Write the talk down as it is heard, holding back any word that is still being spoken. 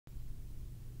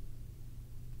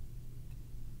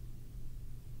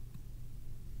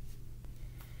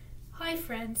Hi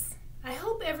friends, I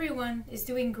hope everyone is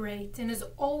doing great, and as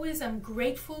always I'm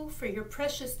grateful for your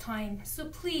precious time, so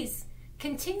please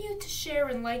continue to share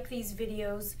and like these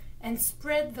videos and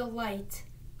spread the light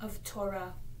of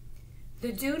Torah.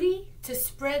 The duty to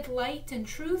spread light and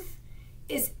truth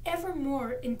is ever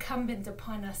more incumbent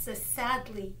upon us, as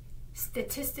sadly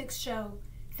statistics show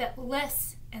that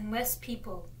less and less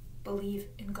people believe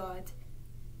in God.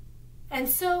 And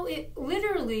so it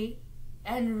literally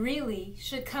and really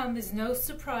should come as no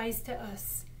surprise to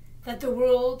us that the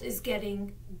world is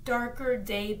getting darker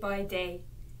day by day.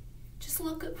 Just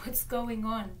look at what's going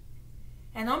on.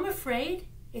 And I'm afraid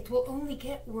it will only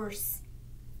get worse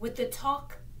with the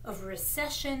talk of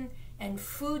recession and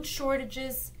food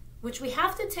shortages, which we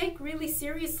have to take really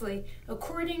seriously.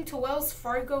 According to Wells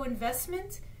Fargo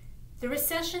Investment, the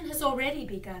recession has already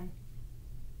begun.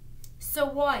 So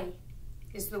why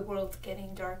is the world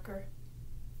getting darker?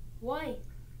 Why?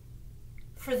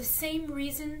 For the same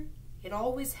reason it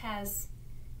always has,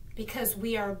 because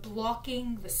we are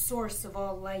blocking the source of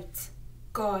all light,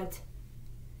 God.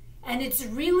 And it's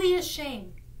really a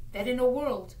shame that in a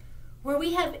world where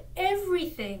we have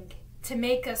everything to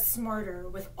make us smarter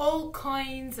with all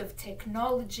kinds of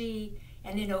technology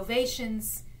and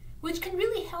innovations, which can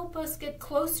really help us get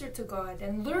closer to God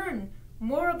and learn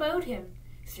more about Him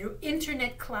through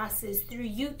internet classes, through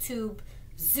YouTube,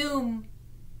 Zoom.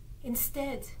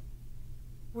 Instead,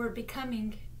 we're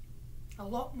becoming a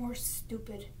lot more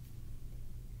stupid.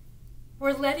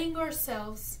 We're letting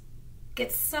ourselves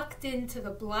get sucked into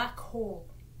the black hole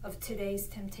of today's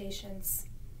temptations.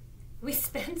 We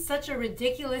spend such a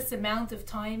ridiculous amount of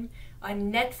time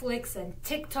on Netflix and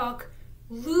TikTok,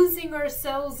 losing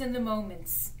ourselves in the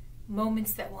moments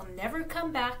that will never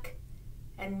come back,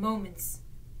 and moments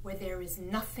where there is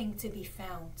nothing to be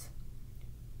found,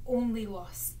 only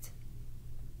lost.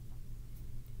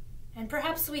 And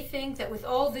perhaps we think that with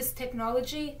all this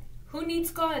technology, who needs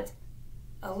God?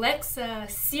 Alexa,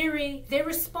 Siri, they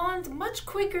respond much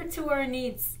quicker to our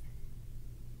needs.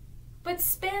 But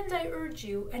spend, I urge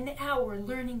you, an hour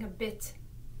learning a bit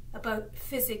about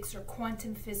physics or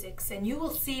quantum physics, and you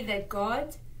will see that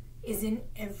God is in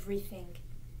everything.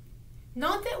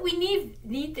 Not that we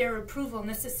need their approval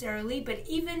necessarily, but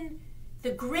even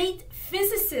the great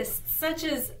physicists such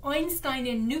as Einstein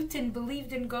and Newton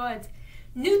believed in God.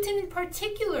 Newton in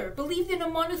particular believed in a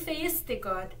monotheistic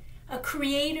God, a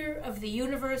creator of the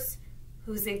universe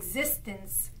whose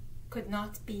existence could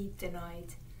not be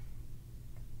denied.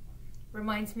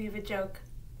 Reminds me of a joke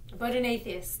about an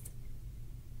atheist.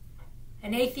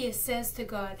 An atheist says to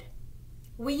God,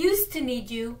 "We used to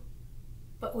need you,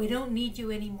 but we don't need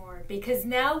you anymore, because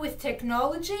now with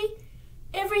technology,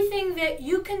 everything that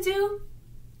you can do,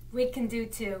 we can do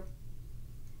too."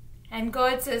 And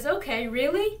God says, "Okay,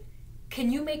 really? Can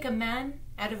you make a man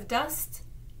out of dust?"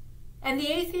 And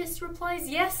the atheist replies,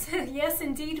 "Yes, yes,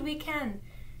 indeed we can."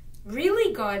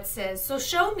 "Really?" God says, "So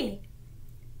show me."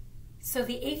 So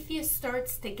the atheist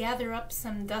starts to gather up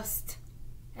some dust.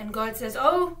 And God says,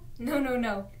 "Oh,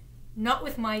 no, not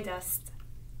with my dust."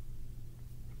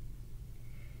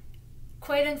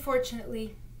 Quite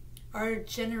unfortunately, our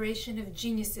generation of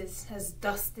geniuses has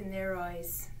dust in their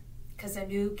eyes, because a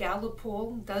new Gallup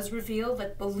poll does reveal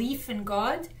that belief in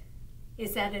God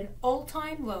is at an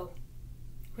all-time low,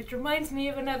 which reminds me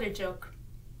of another joke.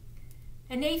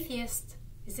 An atheist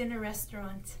is in a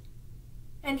restaurant,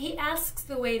 and he asks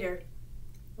the waiter,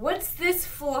 "What's this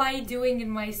fly doing in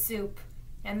my soup?"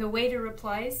 And the waiter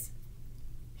replies,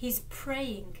 "He's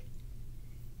praying."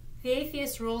 The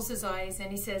atheist rolls his eyes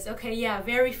and he says, "Okay, yeah,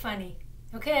 very funny.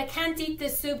 Okay, I can't eat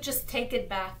this soup, just take it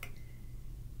back."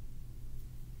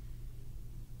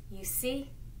 "You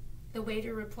see," the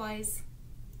waiter replies,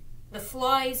 "the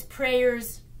fly's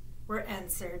prayers were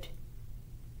answered."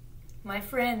 My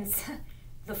friends,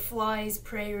 the fly's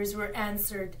prayers were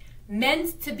answered.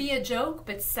 Meant to be a joke,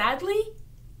 but sadly,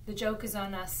 the joke is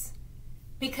on us.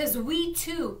 Because we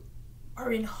too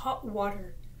are in hot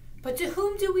water. But to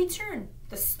whom do we turn?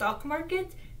 The stock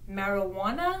market,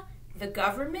 marijuana, the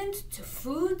government, to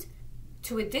food,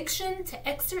 to addiction, to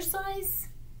exercise?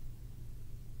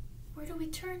 Where do we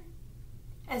turn?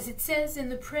 As it says in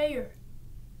the prayer,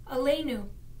 Aleinu.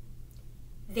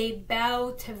 They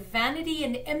bow to vanity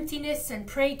and emptiness and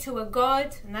pray to a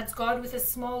God, and that's God with a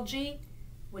small g,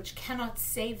 which cannot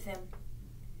save them.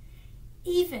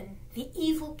 Even the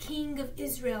evil king of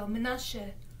Israel,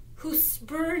 Manasseh, who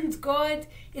spurned God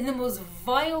in the most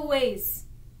vile ways,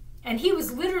 and he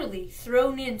was literally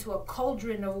thrown into a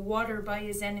cauldron of water by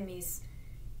his enemies.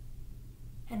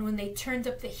 And when they turned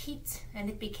up the heat and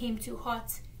it became too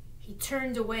hot, he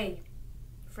turned away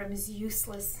from his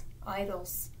useless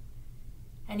idols.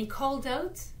 and he called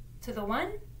out to the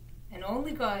one and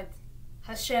only God,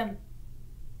 Hashem,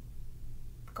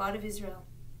 God of Israel,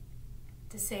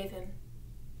 to save him.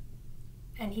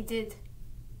 And he did.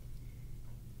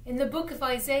 In the book of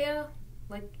Isaiah,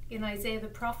 like in Isaiah the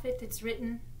prophet, it's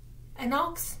written, an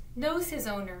ox knows his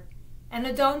owner, and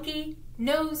a donkey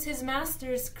knows his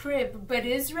master's crib. But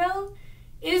Israel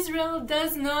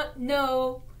does not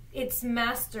know its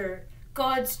master.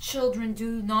 God's children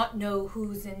do not know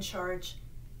who's in charge.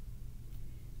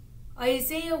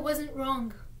 Isaiah wasn't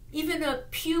wrong. Even a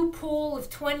Pew poll of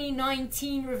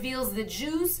 2019 reveals that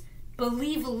Jews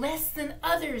believe less than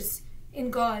others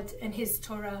in God and his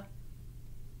Torah.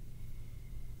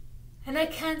 And I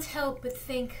can't help but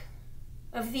think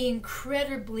of the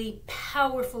incredibly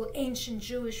powerful ancient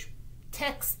Jewish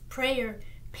text prayer,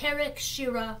 Perek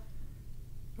Shira,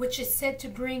 which is said to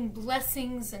bring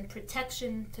blessings and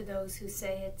protection to those who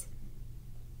say it.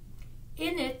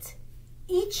 In it,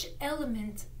 each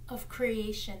element of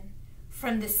creation,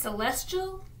 from the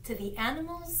celestial to the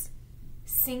animals,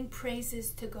 sing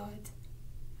praises to God.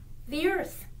 The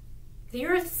earth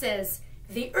says,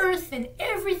 the earth and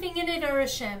everything in it are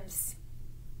Hashem's.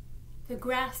 The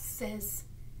grass says,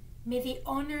 may the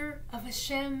honor of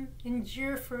Hashem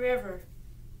endure forever.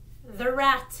 The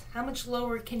rat, how much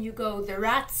lower can you go? The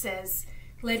rat says,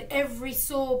 let every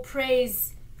soul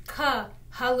praise Ka,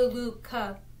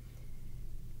 hallelujah.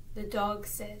 The dog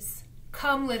says,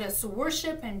 come, let us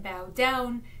worship and bow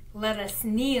down. Let us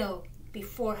kneel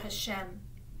before Hashem,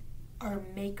 our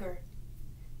Maker.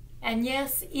 And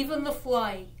yes, even the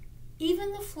fly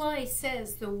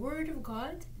says, the word of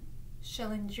God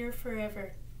shall endure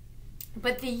forever.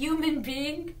 But the human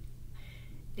being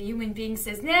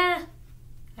says, nah,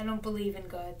 I don't believe in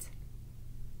God.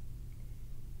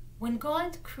 When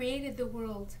God created the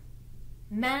world,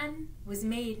 man was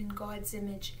made in God's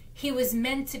image. He was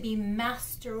meant to be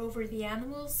master over the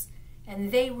animals,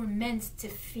 and they were meant to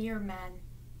fear man.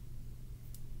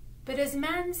 But as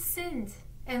man sinned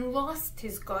and lost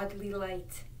his godly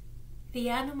light, the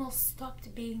animals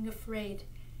stopped being afraid.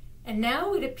 And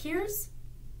now it appears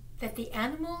that the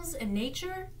animals and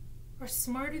nature are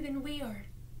smarter than we are.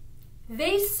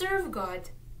 They serve God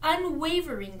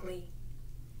unwaveringly,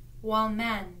 while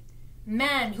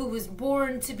man who was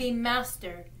born to be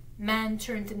master, man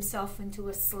turned himself into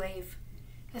a slave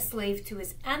to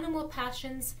his animal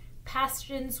passions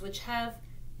which have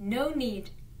no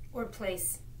need or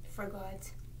place for God.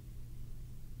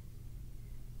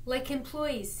 Like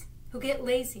employees who get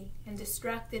lazy and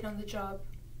distracted on the job,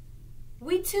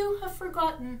 we too have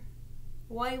forgotten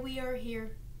why we are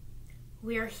here.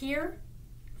 We are here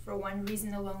for one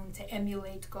reason alone, to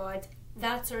emulate God.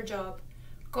 That's our job.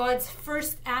 God's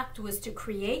first act was to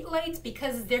create light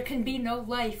because there can be no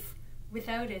life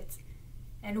without it.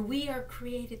 And we are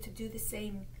created to do the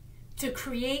same, to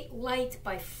create light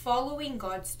by following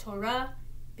God's Torah,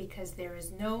 because there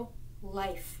is no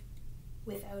life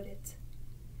without it.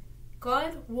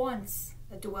 God wants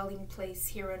a dwelling place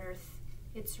here on earth.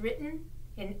 It's written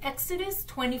in Exodus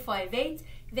 25:8,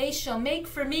 they shall make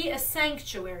for me a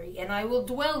sanctuary, and I will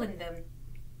dwell in them.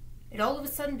 It all of a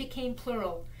sudden became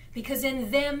plural, because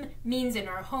in them means in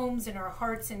our homes, in our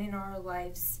hearts, and in our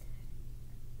lives.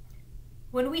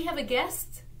 When we have a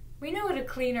guest, we know how to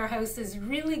clean our houses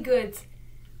really good.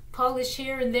 Polish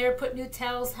here and there, put new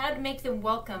towels, how to make them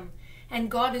welcome.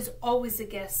 And God is always a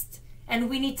guest. And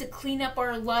we need to clean up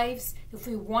our lives if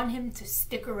we want him to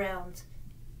stick around.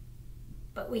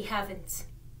 But we haven't.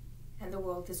 And the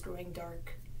world is growing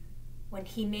dark. When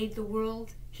he made the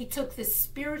world, he took the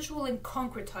spiritual and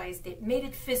concretized it, made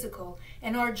it physical.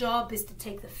 And our job is to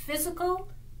take the physical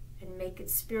and make it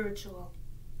spiritual.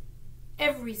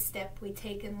 Every step we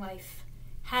take in life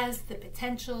has the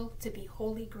potential to be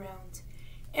holy ground.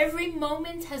 Every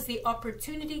moment has the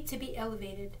opportunity to be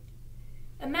elevated.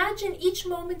 Imagine each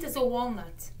moment as a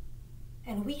walnut,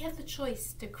 and we have the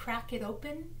choice to crack it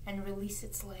open and release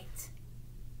its light.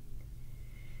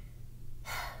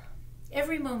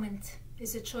 Every moment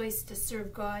is a choice to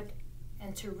serve God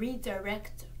and to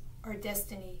redirect our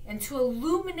destiny and to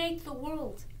illuminate the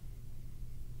world.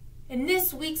 In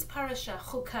this week's parasha,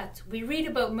 Chukat, we read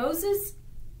about Moses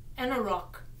and a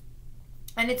rock.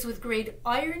 And it's with great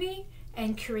irony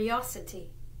and curiosity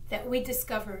that we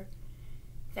discover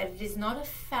that it is not a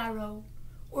pharaoh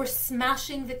or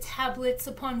smashing the tablets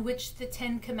upon which the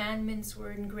 10 Commandments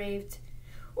were engraved,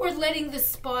 or letting the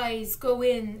spies go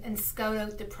in and scout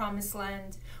out the promised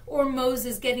land, or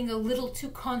Moses getting a little too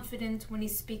confident when he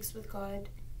speaks with God.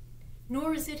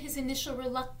 Nor is it his initial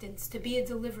reluctance to be a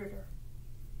deliverer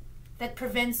that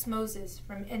prevents Moses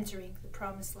from entering the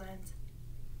promised land.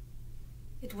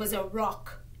 It was a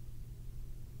rock.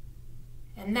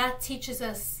 And that teaches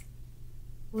us,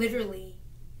 literally,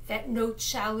 that no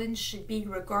challenge should be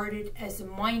regarded as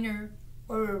minor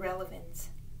or irrelevant.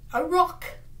 A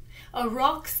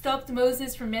rock stopped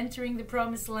Moses from entering the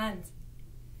promised land.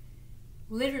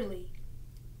 Literally,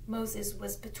 Moses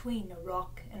was between a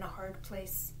rock and a hard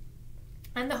place.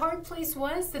 And the hard place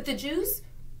was that the Jews,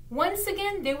 once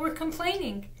again, they were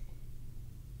complaining.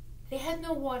 They had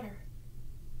no water.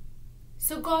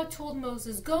 So God told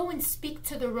Moses, go and speak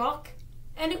to the rock,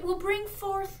 and it will bring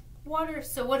forth water.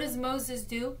 So what does Moses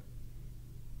do?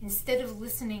 Instead of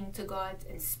listening to God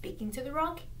and speaking to the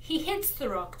rock, he hits the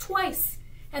rock twice,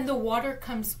 and the water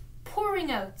comes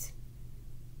pouring out.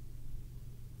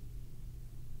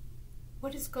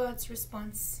 What is God's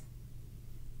response?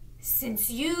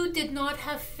 Since you did not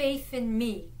have faith in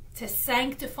me to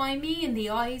sanctify me in the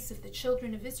eyes of the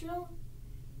children of Israel,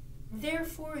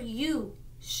 therefore you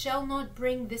shall not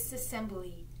bring this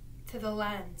assembly to the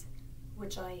land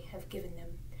which I have given them.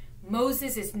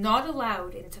 Moses is not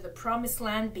allowed into the promised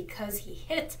land because he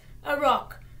hit a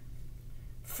rock.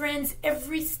 Friends,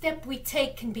 every step we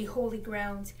take can be holy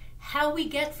ground. How we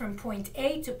get from point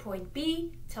A to point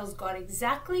B tells God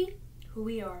exactly who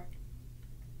we are.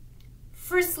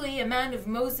 Firstly, a man of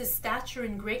Moses' stature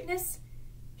and greatness,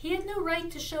 he had no right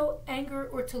to show anger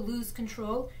or to lose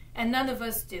control, and none of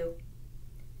us do.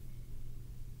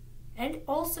 And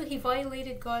also he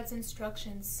violated God's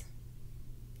instructions.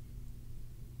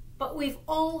 But we've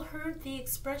all heard the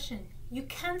expression, you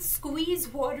can't squeeze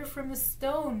water from a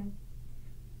stone.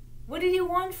 What did he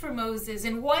want from Moses?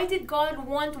 And why did God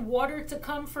want water to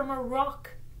come from a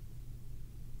rock?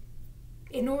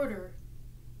 In order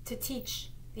to teach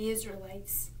the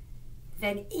Israelites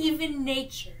that even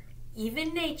nature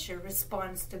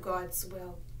responds to God's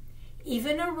will.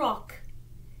 Even a rock.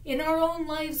 In our own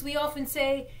lives, we often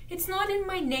say, it's not in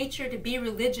my nature to be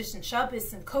religious and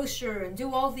Shabbos and kosher and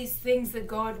do all these things that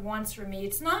God wants from me.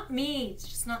 It's not me. It's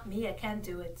just not me. I can't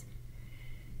do it.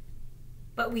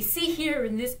 But we see here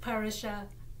in this parasha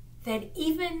that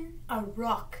even a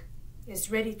rock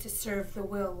is ready to serve the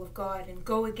will of God and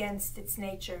go against its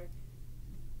nature.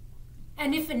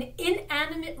 And if an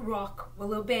inanimate rock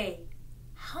will obey,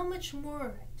 how much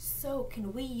more so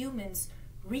can we humans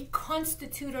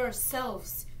reconstitute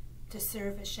ourselves to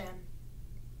serve Hashem?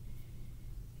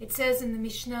 It says in the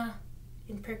Mishnah,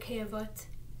 in Pirkei Avot,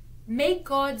 make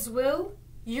God's will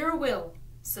your will,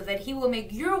 so that he will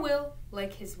make your will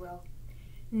like his will.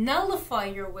 Nullify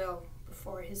your will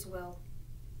before his will,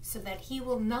 so that he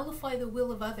will nullify the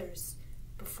will of others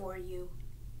before you.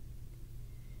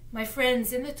 My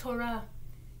friends, in the Torah,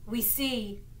 we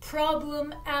see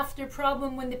problem after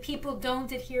problem when the people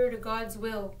don't adhere to God's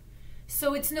will.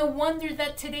 So it's no wonder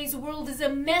that today's world is a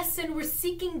mess and we're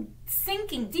sinking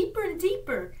deeper and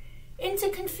deeper into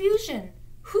confusion.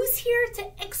 Who's here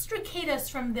to extricate us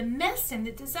from the mess and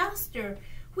the disaster?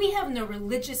 We have no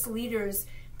religious leaders,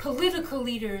 political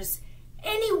leaders,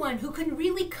 anyone who can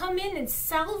really come in and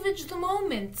salvage the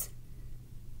moment.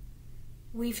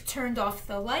 We've turned off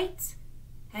the light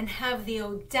and have the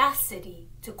audacity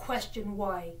to question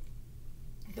why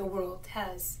the world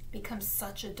has become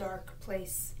such a dark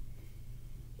place.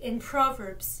 In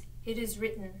Proverbs, it is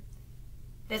written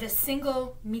that a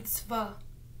single mitzvah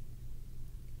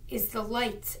is the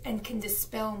light and can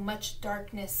dispel much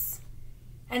darkness.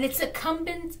 And it's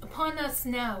incumbent upon us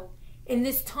now, in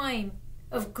this time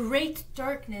of great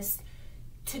darkness,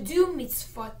 to do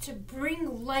mitzvah, to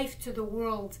bring life to the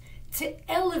world, to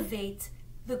elevate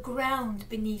the ground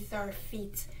beneath our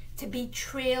feet, to be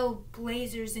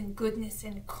trailblazers in goodness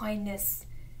and kindness.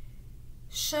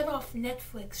 Shut off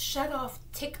Netflix, shut off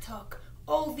TikTok,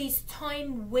 all these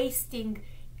time-wasting,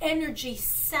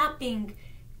 energy-sapping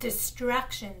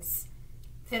distractions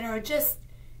that are just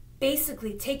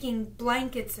basically taking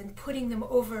blankets and putting them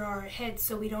over our heads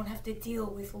so we don't have to deal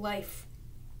with life.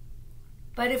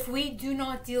 But if we do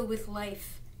not deal with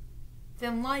life,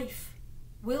 then life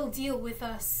will deal with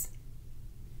us.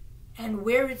 And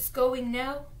where it's going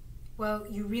now, well,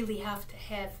 you really have to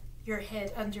have your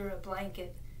head under a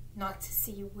blanket not to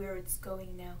see where it's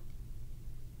going now.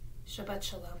 Shabbat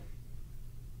Shalom.